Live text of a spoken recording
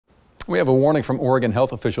We have a warning from Oregon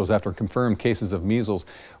health officials after confirmed cases of measles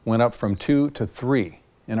went up from 2 to 3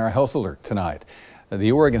 in our health alert tonight.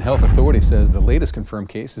 The Oregon Health Authority says the latest confirmed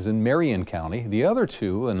case is in Marion County. The other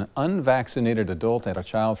two, an unvaccinated adult and a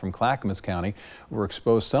child from Clackamas County, were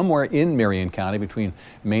exposed somewhere in Marion County between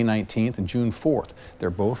May 19th and June 4th. They're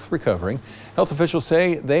both recovering. Health officials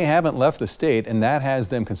say they haven't left the state, and that has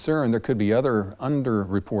them concerned there could be other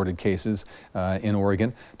underreported cases in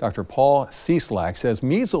Oregon. Dr. Paul Cieslak says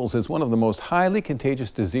measles is one of the most highly contagious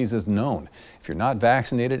diseases known. If you're not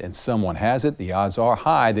vaccinated and someone has it, the odds are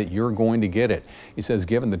high that you're going to get it. He says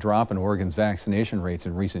given the drop in Oregon's vaccination rates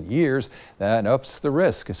in recent years, that ups the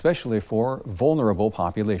risk, especially for vulnerable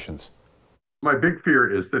populations. My big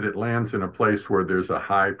fear is that it lands in a place where there's a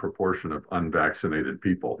high proportion of unvaccinated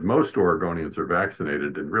people. Most Oregonians are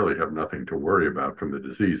vaccinated and really have nothing to worry about from the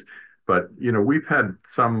disease. But, we've had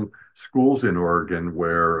some schools in Oregon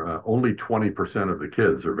where only 20% of the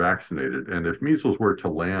kids are vaccinated. And if measles were to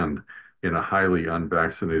land in a highly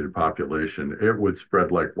unvaccinated population, it would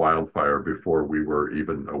spread like wildfire before we were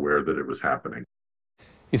even aware that it was happening.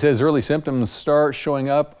 He says early symptoms start showing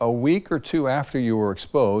up a week or two after you were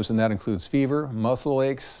exposed, and that includes fever, muscle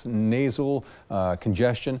aches, nasal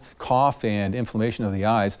congestion, cough, and inflammation of the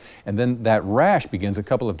eyes. And then that rash begins a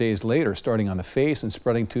couple of days later, starting on the face and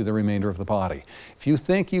spreading to the remainder of the body. If you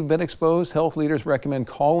think you've been exposed, health leaders recommend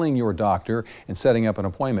calling your doctor and setting up an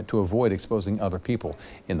appointment to avoid exposing other people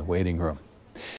in the waiting room.